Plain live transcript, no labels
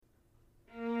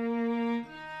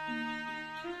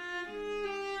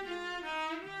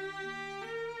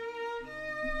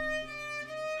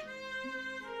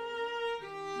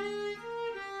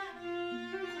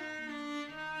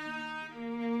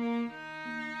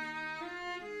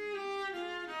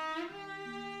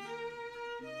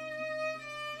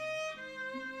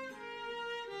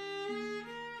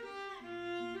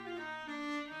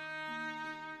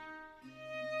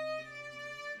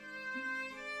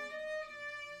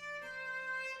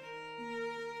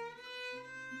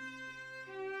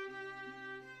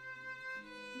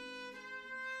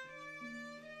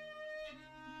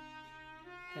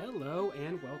Hello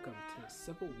and welcome to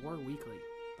Civil War Weekly,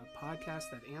 a podcast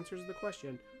that answers the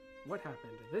question, what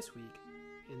happened this week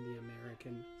in the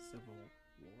American Civil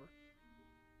War?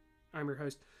 I'm your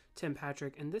host, Tim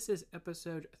Patrick, and this is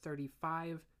episode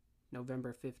 35,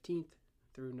 November 15th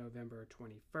through November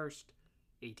 21st,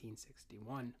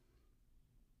 1861.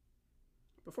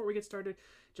 Before we get started,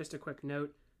 just a quick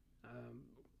note. I'm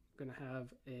going to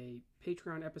have a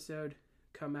Patreon episode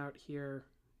come out here,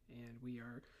 and we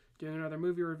are doing another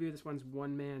movie review. This one's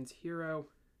One Man's Hero.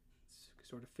 It's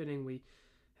sort of fitting. We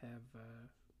have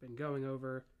been going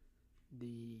over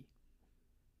the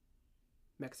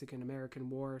Mexican-American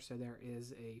War, so there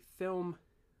is a film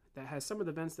that has some of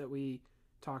the events that we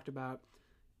talked about,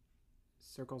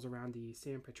 circles around the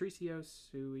San Patricios,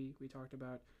 who we talked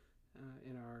about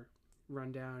in our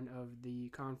rundown of the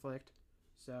conflict.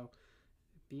 So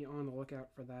be on the lookout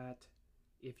for that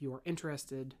if you are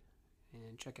interested,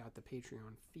 and check out the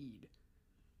Patreon feed.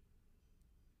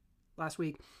 Last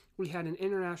week, we had an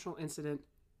international incident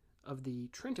of the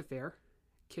Trent Affair,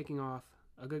 kicking off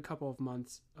a good couple of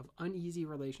months of uneasy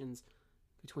relations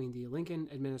between the Lincoln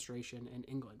administration and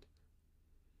England.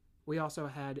 We also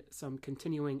had some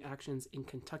continuing actions in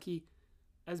Kentucky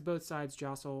as both sides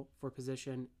jostle for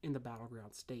position in the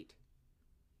battleground state.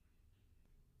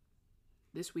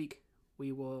 This week,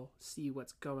 we will see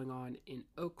what's going on in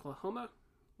Oklahoma,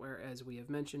 where, as we have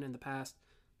mentioned in the past,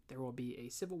 there will be a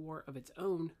civil war of its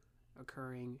own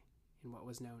occurring in what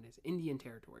was known as Indian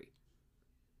Territory.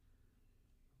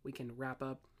 We can wrap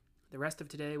up the rest of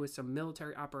today with some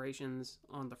military operations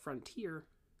on the frontier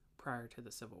prior to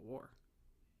the Civil War.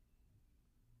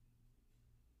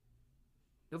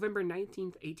 November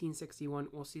 19th, 1861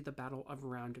 will see the Battle of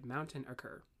Round Mountain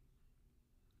occur.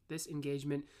 This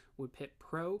engagement would pit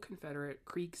pro-Confederate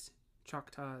Creeks,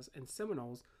 Choctaws, and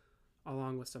Seminoles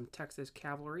along with some Texas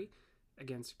cavalry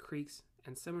against Creeks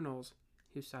and Seminoles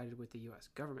who sided with the U.S.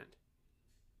 government.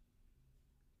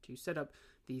 To set up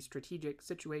the strategic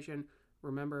situation,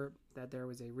 remember that there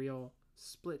was a real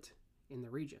split in the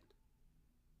region.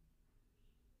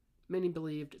 Many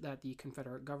believed that the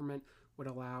Confederate government would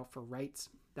allow for rights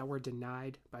that were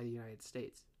denied by the United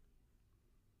States.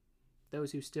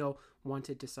 Those who still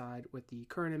wanted to side with the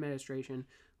current administration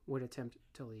would attempt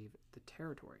to leave the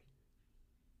territory.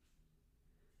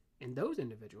 And those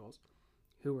individuals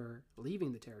who were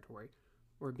leaving the territory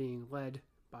were being led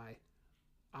by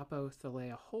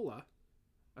Opothleyahula,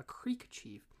 a Creek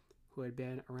chief who had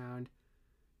been around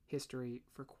history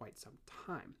for quite some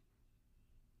time.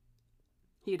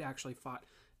 He had actually fought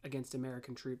against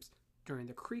American troops during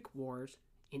the Creek Wars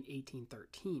in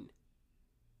 1813.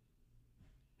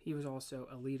 He was also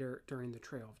a leader during the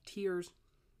Trail of Tears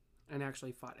and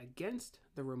actually fought against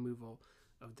the removal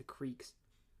of the Creeks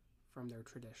from their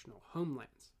traditional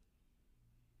homelands.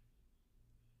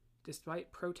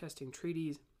 Despite protesting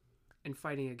treaties and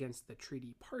fighting against the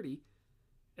treaty party,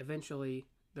 eventually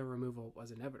the removal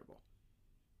was inevitable.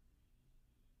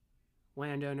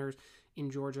 Landowners in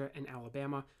Georgia and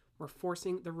Alabama were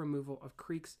forcing the removal of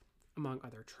Creeks among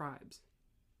other tribes.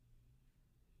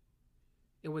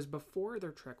 It was before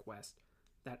their trek west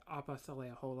that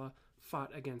Opothleyahula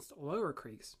fought against Lower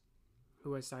Creeks,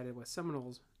 who had sided with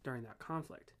Seminoles during that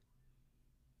conflict.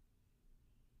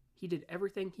 He did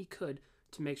everything he could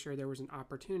to make sure there was an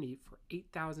opportunity for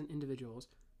 8,000 individuals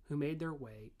who made their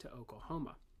way to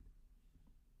Oklahoma.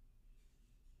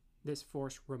 This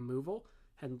forced removal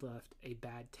had left a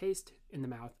bad taste in the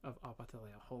mouth of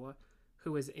Opothleyahula,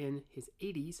 who was in his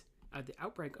 80s at the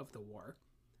outbreak of the war,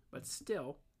 but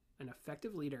still an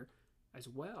effective leader as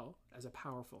well as a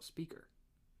powerful speaker.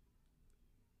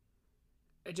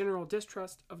 A general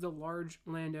distrust of the large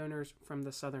landowners from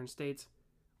the southern states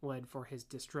led for his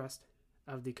distrust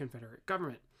of the Confederate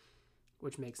government,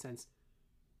 which makes sense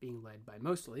being led by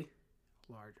mostly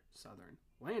large southern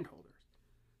landholders.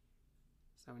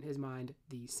 So in his mind,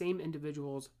 the same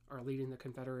individuals are leading the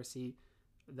Confederacy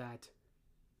that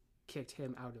kicked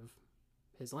him out of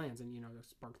his lands and,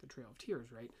 sparked the Trail of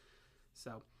Tears, right?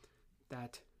 So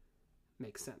that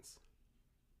makes sense.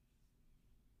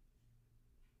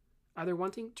 Either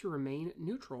wanting to remain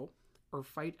neutral or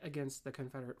fight against the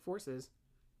Confederate forces,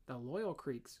 the loyal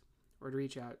Creeks would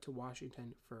reach out to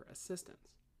Washington for assistance.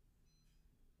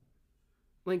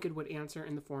 Lincoln would answer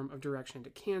in the form of direction to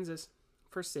Kansas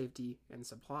for safety and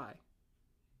supply.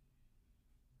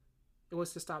 It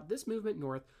was to stop this movement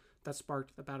north that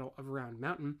sparked the Battle of Round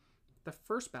Mountain, the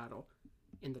first battle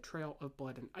in the Trail of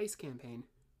Blood and Ice campaign,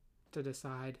 to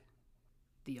decide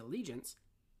the allegiance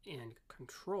and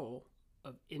control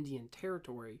of Indian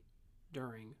Territory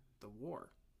during the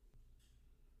war.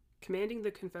 Commanding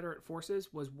the Confederate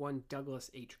forces was one Douglas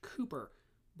H. Cooper,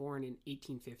 born in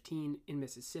 1815 in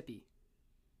Mississippi.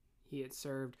 He had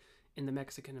served in the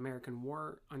Mexican-American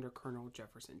War under Colonel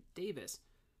Jefferson Davis,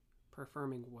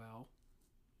 performing well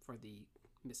for the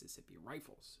Mississippi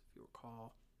Rifles. If you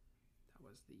recall, that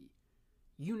was the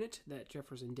unit that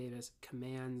Jefferson Davis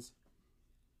commands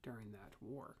during that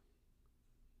war.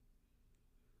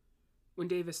 When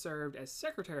Davis served as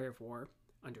Secretary of War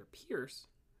under Pierce,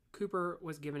 Cooper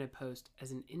was given a post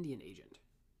as an Indian agent.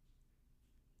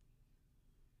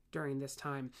 During this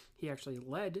time, he actually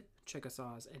led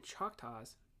Chickasaws and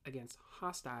Choctaws against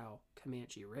hostile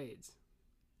Comanche raids.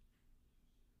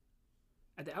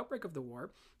 At the outbreak of the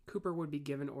war, Cooper would be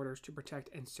given orders to protect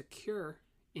and secure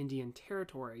Indian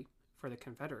territory for the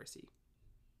Confederacy.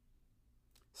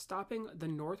 Stopping the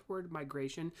northward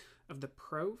migration of the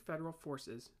pro-federal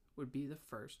forces would be the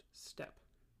first step.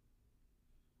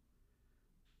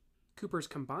 Cooper's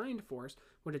combined force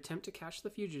would attempt to catch the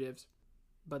fugitives,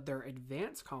 but their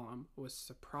advance column was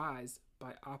surprised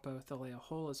by Oppo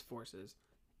Thaleahola's forces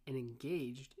and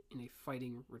engaged in a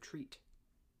fighting retreat.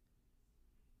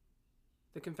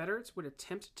 The Confederates would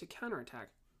attempt to counterattack,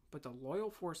 but the loyal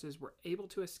forces were able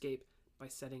to escape by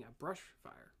setting a brush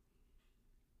fire.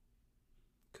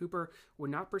 Cooper would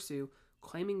not pursue,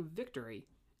 claiming victory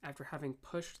after having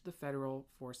pushed the Federal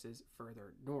forces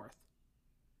further north.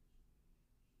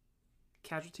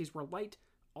 Casualties were light,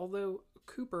 although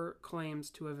Cooper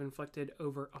claims to have inflicted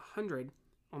over 100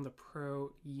 on the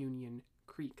pro-Union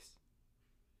Creeks.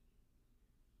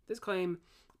 This claim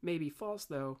may be false,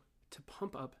 though, to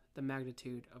pump up the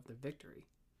magnitude of the victory.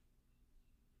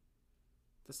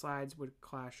 The sides would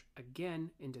clash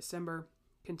again in December,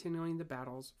 continuing the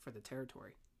battles for the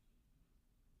territory.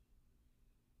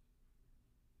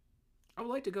 I would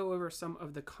like to go over some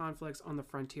of the conflicts on the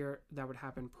frontier that would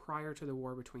happen prior to the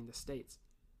war between the states.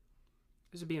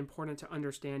 This would be important to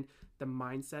understand the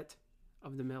mindset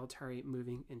of the military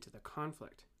moving into the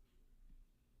conflict.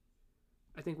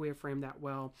 I think we have framed that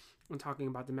well when talking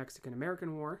about the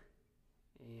Mexican-American War,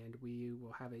 and we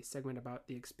will have a segment about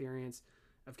the experience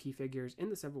of key figures in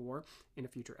the Civil War in a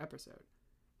future episode.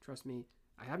 Trust me,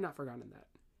 I have not forgotten that.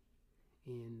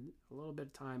 In a little bit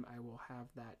of time, I will have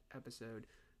that episode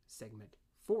segment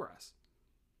for us.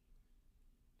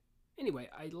 Anyway,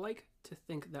 I like to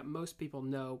think that most people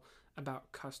know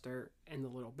about Custer and the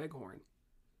Little Bighorn.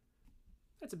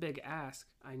 That's a big ask,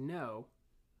 I know,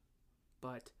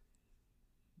 but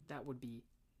that would be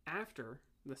after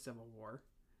the Civil War,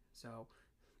 so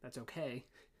that's okay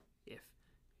if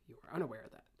you are unaware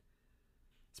of that.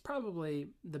 It's probably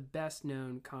the best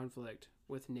known conflict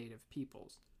with Native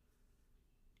peoples.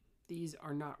 These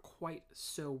are not quite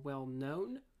so well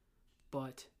known,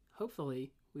 but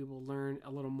hopefully we will learn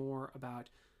a little more about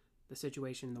the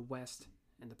situation in the West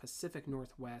and the Pacific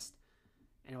Northwest,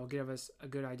 and it will give us a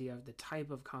good idea of the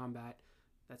type of combat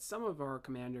that some of our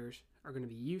commanders are going to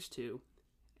be used to,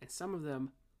 and some of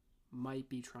them might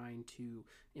be trying to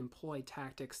employ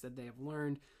tactics that they have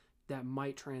learned that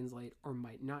might translate or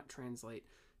might not translate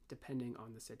depending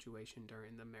on the situation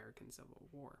during the American Civil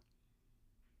War.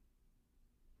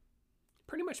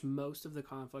 Pretty much most of the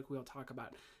conflict we'll talk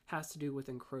about has to do with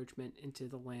encroachment into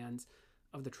the lands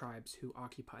of the tribes who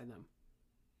occupy them.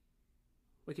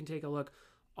 We can take a look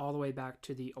all the way back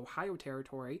to the Ohio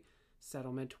Territory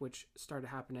settlement, which started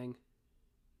happening,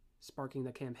 sparking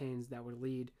the campaigns that would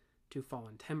lead to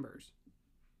Fallen Timbers.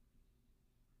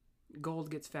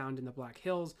 Gold gets found in the Black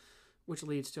Hills, which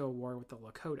leads to a war with the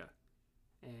Lakota.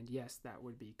 And yes, that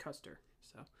would be Custer.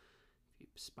 So if you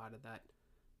spotted that,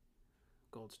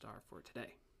 gold star for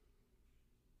today.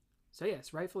 So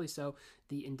yes, rightfully so,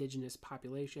 the indigenous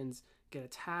populations get a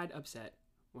tad upset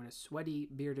when a sweaty,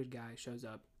 bearded guy shows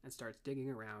up and starts digging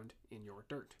around in your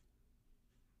dirt.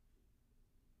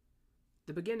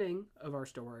 The beginning of our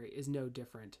story is no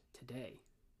different today.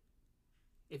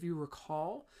 If you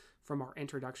recall from our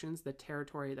introductions, the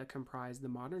territory that comprised the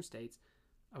modern states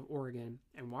of Oregon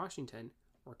and Washington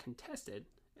were contested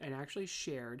and actually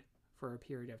shared for a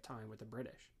period of time with the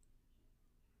British.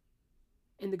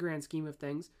 In the grand scheme of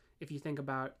things, if you think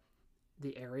about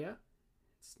the area,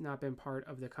 it's not been part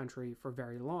of the country for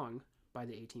very long by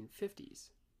the 1850s.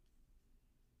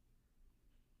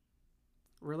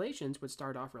 Relations would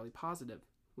start off really positive,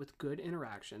 with good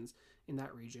interactions in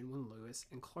that region when Lewis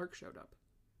and Clark showed up.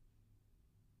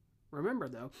 Remember,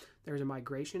 though, there was a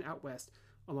migration out west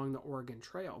along the Oregon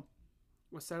Trail,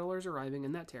 with settlers arriving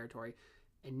in that territory,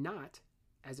 and not,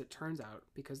 as it turns out,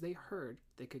 because they heard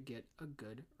they could get a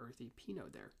good earthy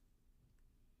Pinot there.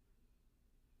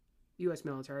 The U.S.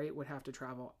 military would have to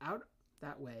travel out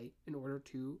that way in order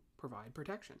to provide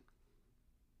protection.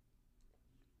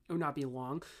 It would not be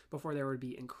long before there would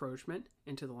be encroachment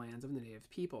into the lands of the native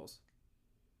peoples.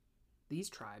 These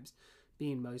tribes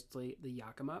being mostly the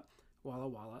Yakima, Walla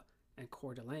Walla, and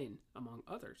Coeur d'Alene, among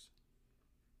others.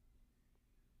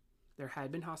 There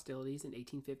had been hostilities in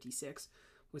 1856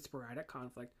 with sporadic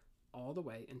conflict all the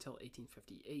way until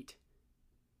 1858.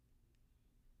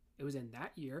 It was in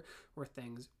that year where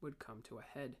things would come to a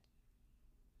head.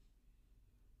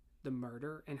 The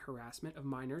murder and harassment of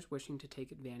miners wishing to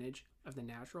take advantage of the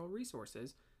natural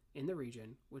resources in the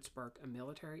region would spark a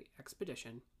military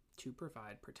expedition to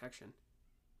provide protection.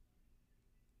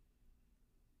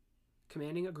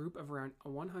 Commanding a group of around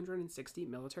 160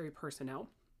 military personnel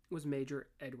was Major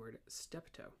Edward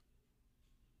Steptoe.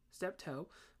 Steptoe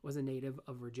was a native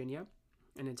of Virginia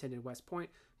and attended West Point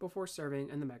before serving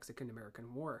in the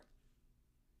Mexican-American War.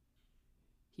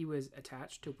 He was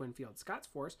attached to Winfield Scott's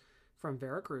force from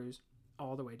Veracruz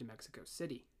all the way to Mexico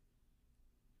City.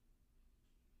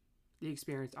 The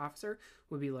experienced officer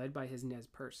would be led by his Nez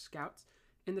Perce scouts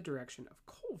in the direction of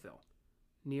Colville,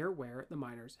 near where the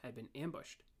miners had been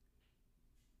ambushed.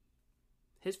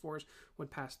 His force would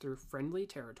pass through friendly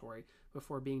territory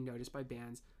before being noticed by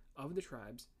bands of the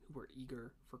tribes who were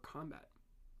eager for combat.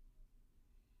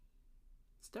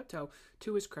 Steptoe,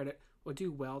 to his credit, would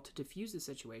do well to defuse the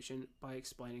situation by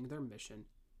explaining their mission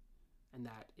and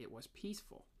that it was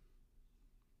peaceful.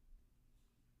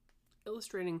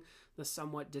 Illustrating the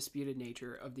somewhat disputed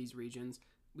nature of these regions,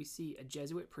 we see a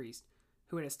Jesuit priest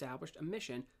who had established a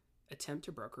mission attempt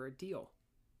to broker a deal.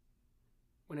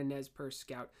 When a Nez Perce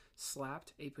scout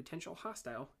slapped a potential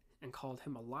hostile and called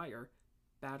him a liar,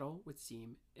 battle would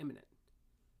seem imminent.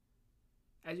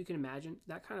 As you can imagine,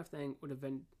 that kind of thing would have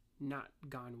been not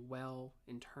gone well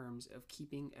in terms of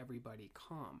keeping everybody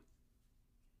calm.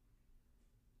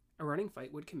 A running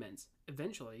fight would commence,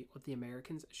 eventually with the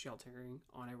Americans sheltering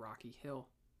on a rocky hill.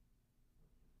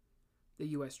 The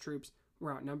U.S. troops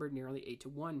were outnumbered nearly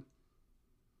 8-1.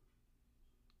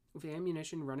 With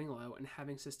ammunition running low and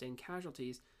having sustained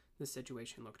casualties, the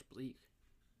situation looked bleak.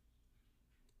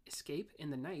 Escape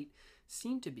in the night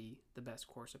seemed to be the best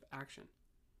course of action.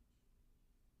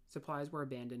 Supplies were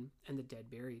abandoned and the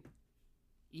dead buried.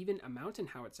 Even a mountain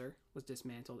howitzer was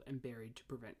dismantled and buried to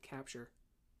prevent capture.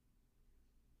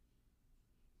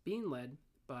 Being led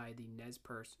by the Nez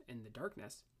Perce in the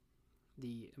darkness,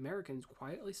 the Americans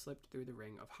quietly slipped through the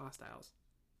ring of hostiles.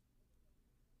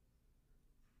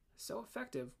 So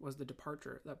effective was the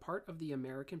departure that part of the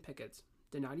American pickets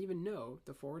did not even know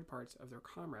the forward parts of their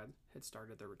comrades had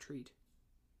started their retreat.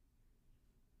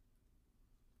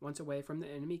 Once away from the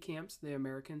enemy camps, the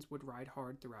Americans would ride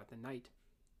hard throughout the night.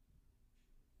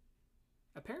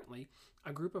 Apparently,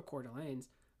 a group of Coeur d'Alenes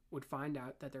would find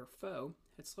out that their foe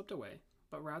had slipped away,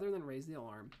 but rather than raise the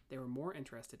alarm, they were more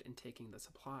interested in taking the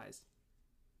supplies.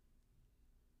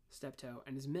 Steptoe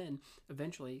and his men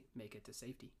eventually make it to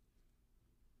safety.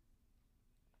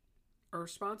 A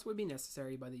response would be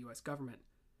necessary by the U.S. government.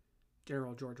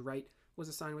 General George Wright was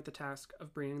assigned with the task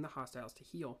of bringing the hostiles to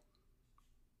heel.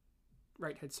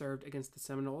 Wright had served against the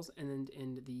Seminoles and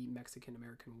in the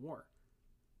Mexican-American War.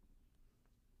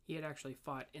 He had actually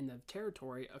fought in the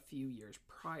territory a few years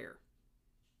prior.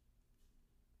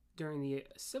 During the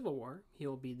Civil War, he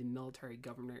will be the military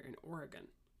governor in Oregon.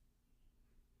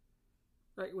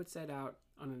 Wright would set out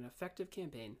on an effective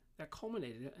campaign that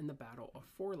culminated in the Battle of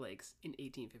Four Lakes in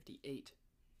 1858.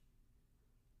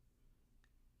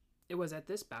 It was at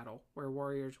this battle where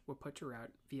warriors were put to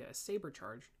rout via a saber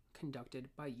charge conducted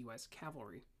by U.S.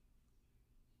 cavalry.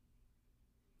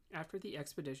 After the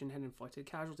expedition had inflicted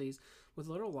casualties with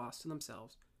little loss to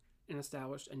themselves and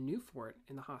established a new fort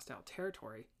in the hostile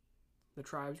territory, the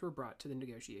tribes were brought to the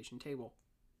negotiation table.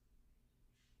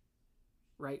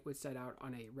 Wright would set out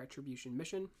on a retribution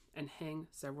mission and hang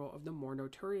several of the more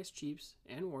notorious chiefs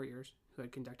and warriors who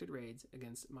had conducted raids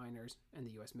against miners and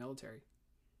the U.S. military.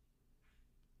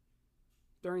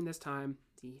 During this time,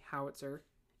 the howitzer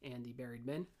and the buried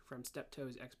men from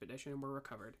Steptoe's expedition were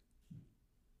recovered.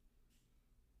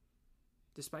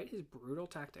 Despite his brutal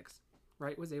tactics,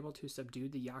 Wright was able to subdue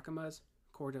the Yakimas,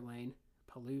 Coeur d'Alene,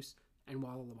 Palouse, and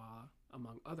Walla Walla,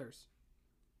 among others.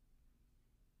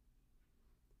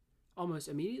 Almost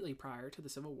immediately prior to the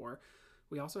Civil War,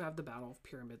 we also have the Battle of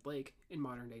Pyramid Lake in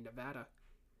modern-day Nevada.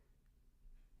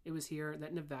 It was here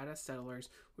that Nevada settlers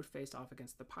would face off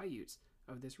against the Paiutes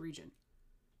of this region.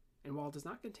 And while it does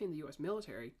not contain the U.S.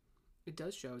 military, it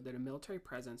does show that a military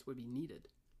presence would be needed.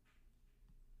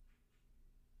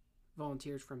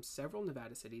 Volunteers from several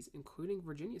Nevada cities, including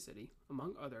Virginia City,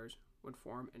 among others, would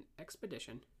form an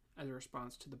expedition as a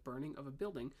response to the burning of a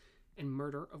building and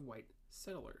murder of white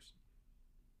settlers.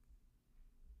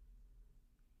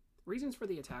 Reasons for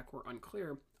the attack were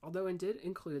unclear, although it did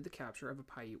include the capture of a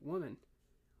Paiute woman,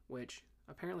 which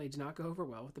apparently did not go over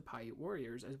well with the Paiute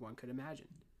warriors, as one could imagine.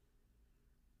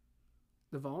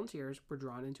 The volunteers were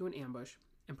drawn into an ambush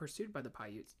and pursued by the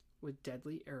Paiutes with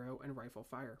deadly arrow and rifle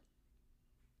fire.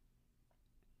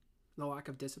 The lack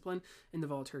of discipline in the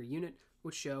volunteer unit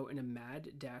would show in a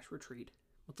mad dash retreat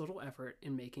with little effort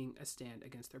in making a stand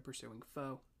against their pursuing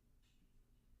foe.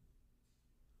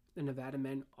 The Nevada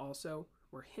men also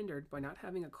were hindered by not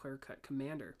having a clear-cut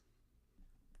commander.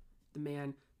 The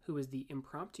man who was the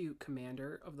impromptu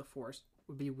commander of the force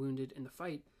would be wounded in the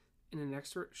fight, and an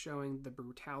excerpt showing the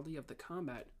brutality of the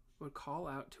combat would call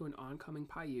out to an oncoming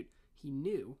Paiute he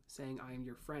knew, saying, "I am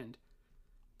your friend."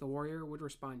 The warrior would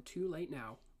respond too late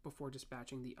now before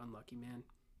dispatching the unlucky man.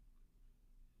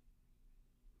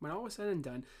 When all was said and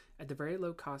done, at the very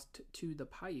low cost to the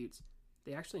Paiutes,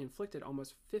 they actually inflicted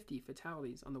almost 50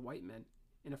 fatalities on the white men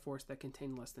in a force that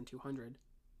contained less than 200.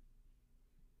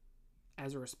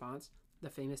 As a response, the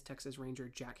famous Texas Ranger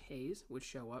Jack Hayes would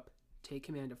show up, take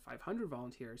command of 500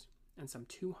 volunteers and some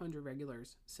 200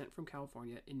 regulars sent from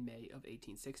California in May of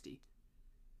 1860.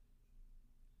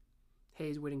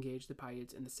 Hayes would engage the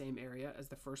Paiutes in the same area as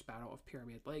the First Battle of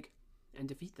Pyramid Lake and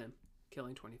defeat them,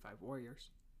 killing 25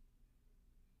 warriors.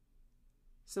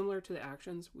 Similar to the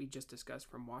actions we just discussed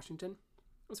from Washington,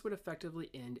 this would effectively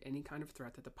end any kind of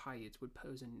threat that the Paiutes would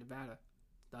pose in Nevada,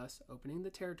 thus opening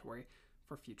the territory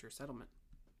for future settlement.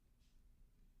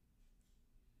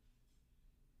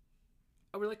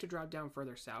 I would like to drop down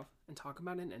further south and talk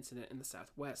about an incident in the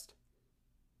Southwest.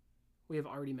 We have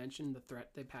already mentioned the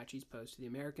threat the Apaches posed to the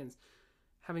Americans,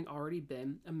 having already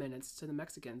been a menace to the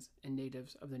Mexicans and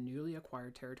natives of the newly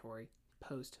acquired territory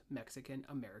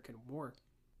post-Mexican-American War.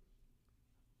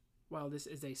 While this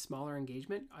is a smaller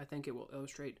engagement, I think it will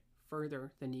illustrate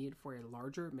further the need for a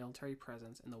larger military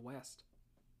presence in the West.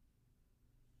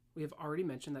 We have already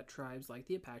mentioned that tribes like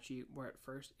the Apache were at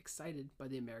first excited by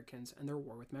the Americans and their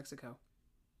war with Mexico.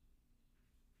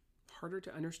 Harder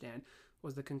to understand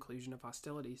was the conclusion of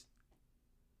hostilities.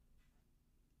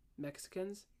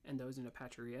 Mexicans and those in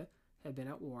Apacheria had been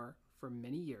at war for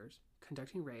many years,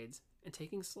 conducting raids and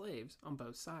taking slaves on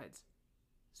both sides,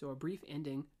 so a brief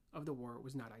ending of the war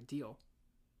was not ideal.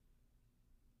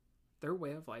 Their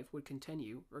way of life would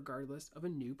continue regardless of a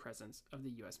new presence of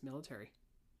the U.S. military.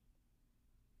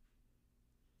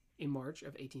 In March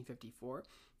of 1854,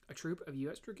 a troop of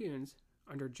U.S. dragoons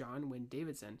under John Wynne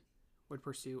Davidson would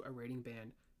pursue a raiding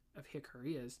band of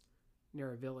Jicarillas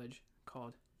near a village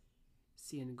called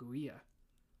Cienfuegos.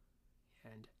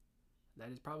 And that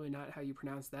is probably not how you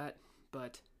pronounce that,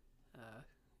 but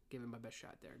give it my best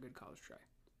shot there. Good college try.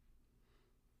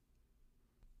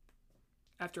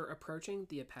 After approaching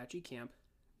the Apache camp,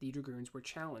 the dragoons were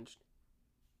challenged.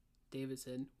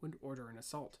 Davidson would order an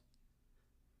assault.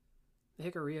 The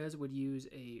Jicarillas would use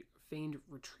a feigned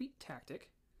retreat tactic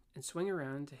and swing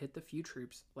around to hit the few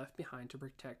troops left behind to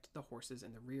protect the horses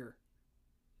in the rear.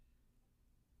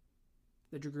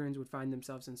 The dragoons would find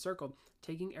themselves encircled,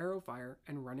 taking arrow fire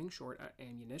and running short of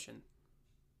ammunition.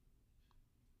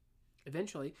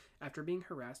 Eventually, after being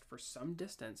harassed for some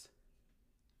distance,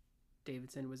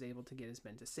 Davidson was able to get his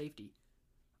men to safety,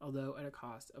 although at a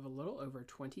cost of a little over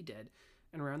 20 dead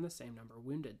and around the same number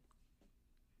wounded.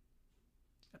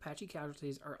 Apache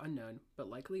casualties are unknown, but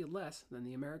likely less than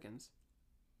the Americans.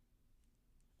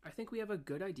 I think we have a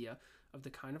good idea of the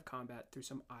kind of combat through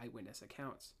some eyewitness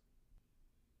accounts.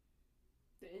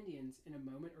 The Indians, in a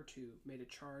moment or two, made a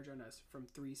charge on us from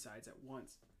 3 sides at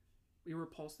once. We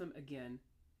repulsed them again,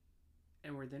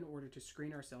 and were then ordered to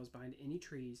screen ourselves behind any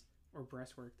trees or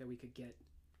breastwork that we could get.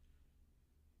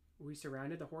 We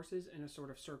surrounded the horses in a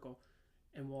sort of circle,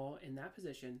 and while in that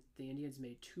position, the Indians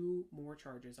made 2 more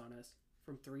charges on us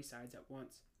from 3 sides at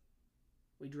once.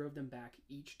 We drove them back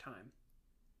each time.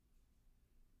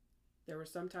 There were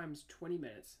sometimes 20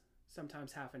 minutes,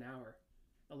 sometimes half an hour,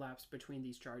 elapsed between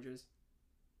these charges.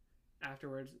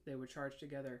 Afterwards, they would charge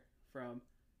together from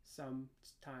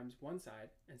sometimes one side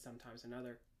and sometimes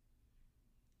another.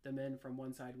 The men from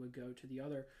one side would go to the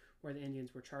other where the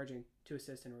Indians were charging to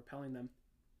assist in repelling them.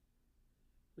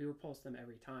 We repulsed them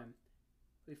every time.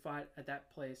 We fought at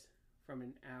that place from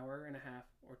an hour and a half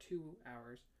or 2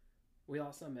 hours. We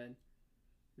lost some men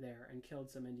there and killed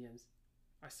some Indians.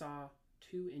 I saw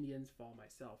 2 Indians fall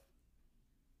myself.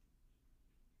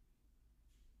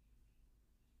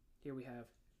 Here we have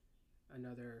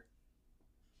another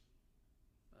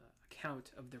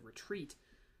account of the retreat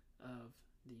of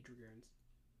the dragoons.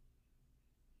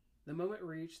 The moment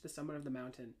we reached the summit of the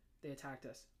mountain, they attacked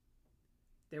us.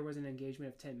 There was an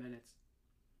engagement of 10 minutes.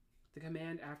 The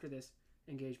command after this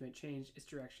engagement changed its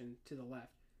direction to the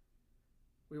left,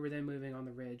 We were then moving on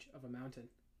the ridge of a mountain.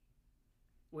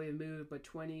 We had moved but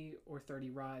 20 or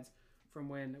 30 rods from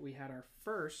when we had our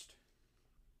first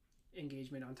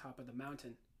engagement on top of the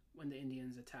mountain, when the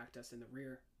Indians attacked us in the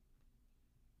rear.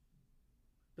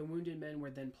 The wounded men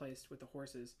were then placed with the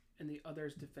horses, and the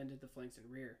others defended the flanks and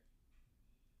rear.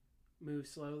 Moved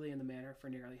slowly in the manner for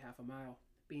nearly half a mile,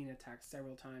 being attacked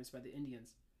several times by the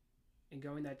Indians, and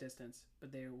going that distance,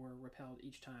 but they were repelled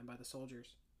each time by the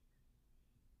soldiers.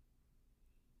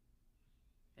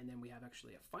 And then we have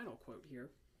actually a final quote here.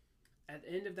 At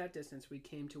the end of that distance, we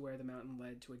came to where the mountain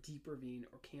led to a deep ravine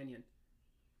or canyon,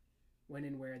 when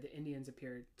and where the Indians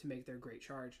appeared to make their great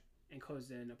charge, and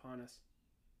closed in upon us.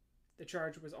 The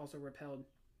charge was also repelled.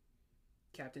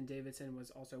 Captain Davidson was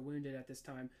also wounded at this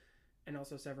time, and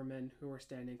also several men who were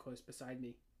standing close beside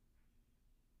me.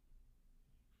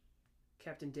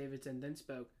 Captain Davidson then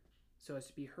spoke, so as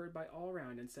to be heard by all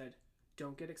around, and said,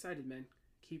 "Don't get excited, men.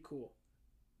 Keep cool.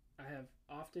 I have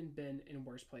often been in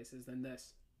worse places than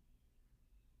this."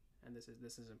 And this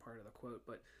isn't part of the quote,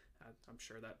 but I'm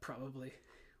sure that probably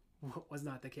was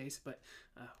not the case, but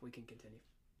we can continue.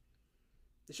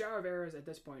 The shower of arrows at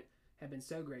this point had been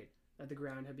so great that the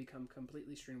ground had become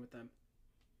completely strewn with them.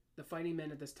 The fighting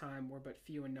men at this time were but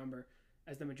few in number,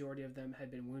 as the majority of them had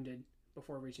been wounded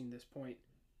before reaching this point,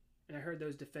 and I heard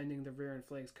those defending the rear and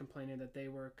flanks complaining that they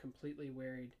were completely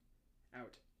wearied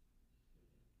out.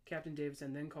 Captain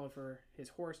Davidson then called for his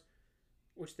horse,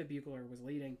 which the bugler was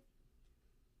leading,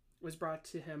 was brought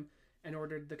to him, and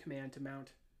ordered the command to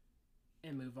mount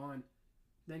and move on.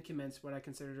 Then commenced what I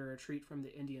considered a retreat from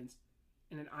the Indians,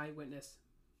 and an eyewitness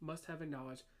must have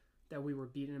acknowledged that we were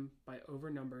beaten by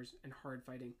over numbers and hard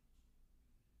fighting.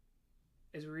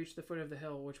 As we reached the foot of the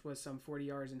hill, which was some 40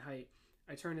 yards in height,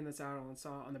 I turned in the saddle and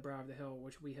saw on the brow of the hill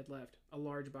which we had left a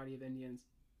large body of Indians.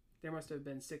 There must have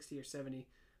been 60 or 70,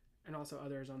 and also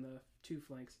others on the two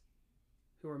flanks,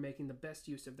 who were making the best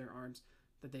use of their arms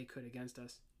that they could against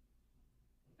us.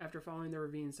 After following the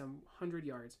ravine some 100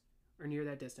 yards, or near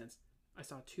that distance, I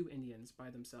saw 2 Indians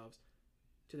by themselves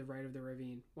to the right of the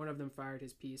ravine. One of them fired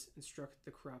his piece and struck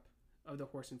the croup of the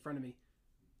horse in front of me.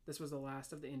 This was the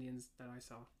last of the Indians that I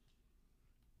saw.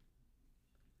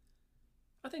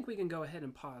 I think we can go ahead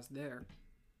and pause there.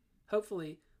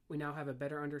 Hopefully, we now have a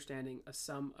better understanding of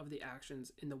some of the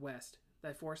actions in the West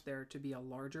that forced there to be a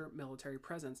larger military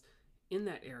presence in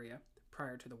that area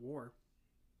prior to the war.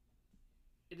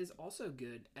 It is also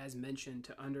good, as mentioned,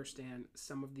 to understand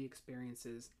some of the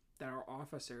experiences that our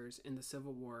officers in the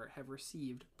Civil War have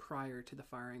received prior to the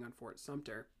firing on Fort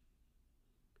Sumter.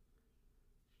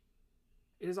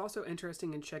 It is also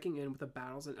interesting in checking in with the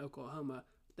battles in Oklahoma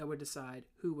that would decide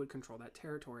who would control that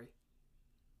territory.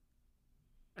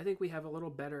 I think we have a little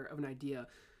better of an idea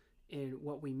in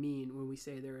what we mean when we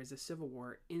say there is a civil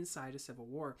war inside a civil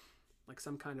war, like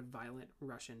some kind of violent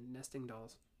Russian nesting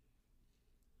dolls.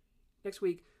 Next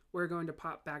week, we're going to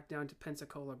pop back down to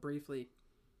Pensacola briefly.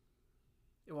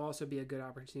 It will also be a good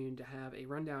opportunity to have a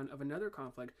rundown of another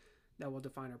conflict that will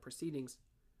define our proceedings,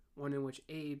 one in which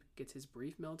Abe gets his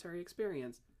brief military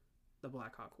experience, the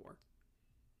Black Hawk War.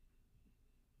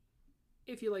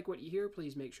 If you like what you hear,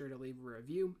 please make sure to leave a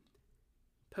review.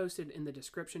 Posted in the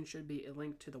description should be a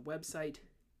link to the website,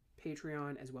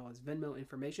 Patreon, as well as Venmo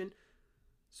information.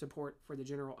 Support for the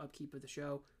general upkeep of the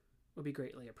show would be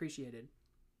greatly appreciated.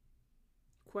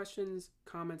 Questions,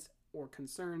 comments, or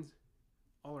concerns,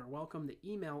 all are welcome. The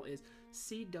email is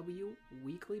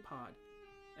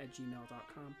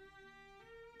cwweeklypod@gmail.com.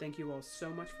 Thank you all so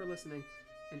much for listening,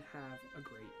 and have a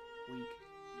great week.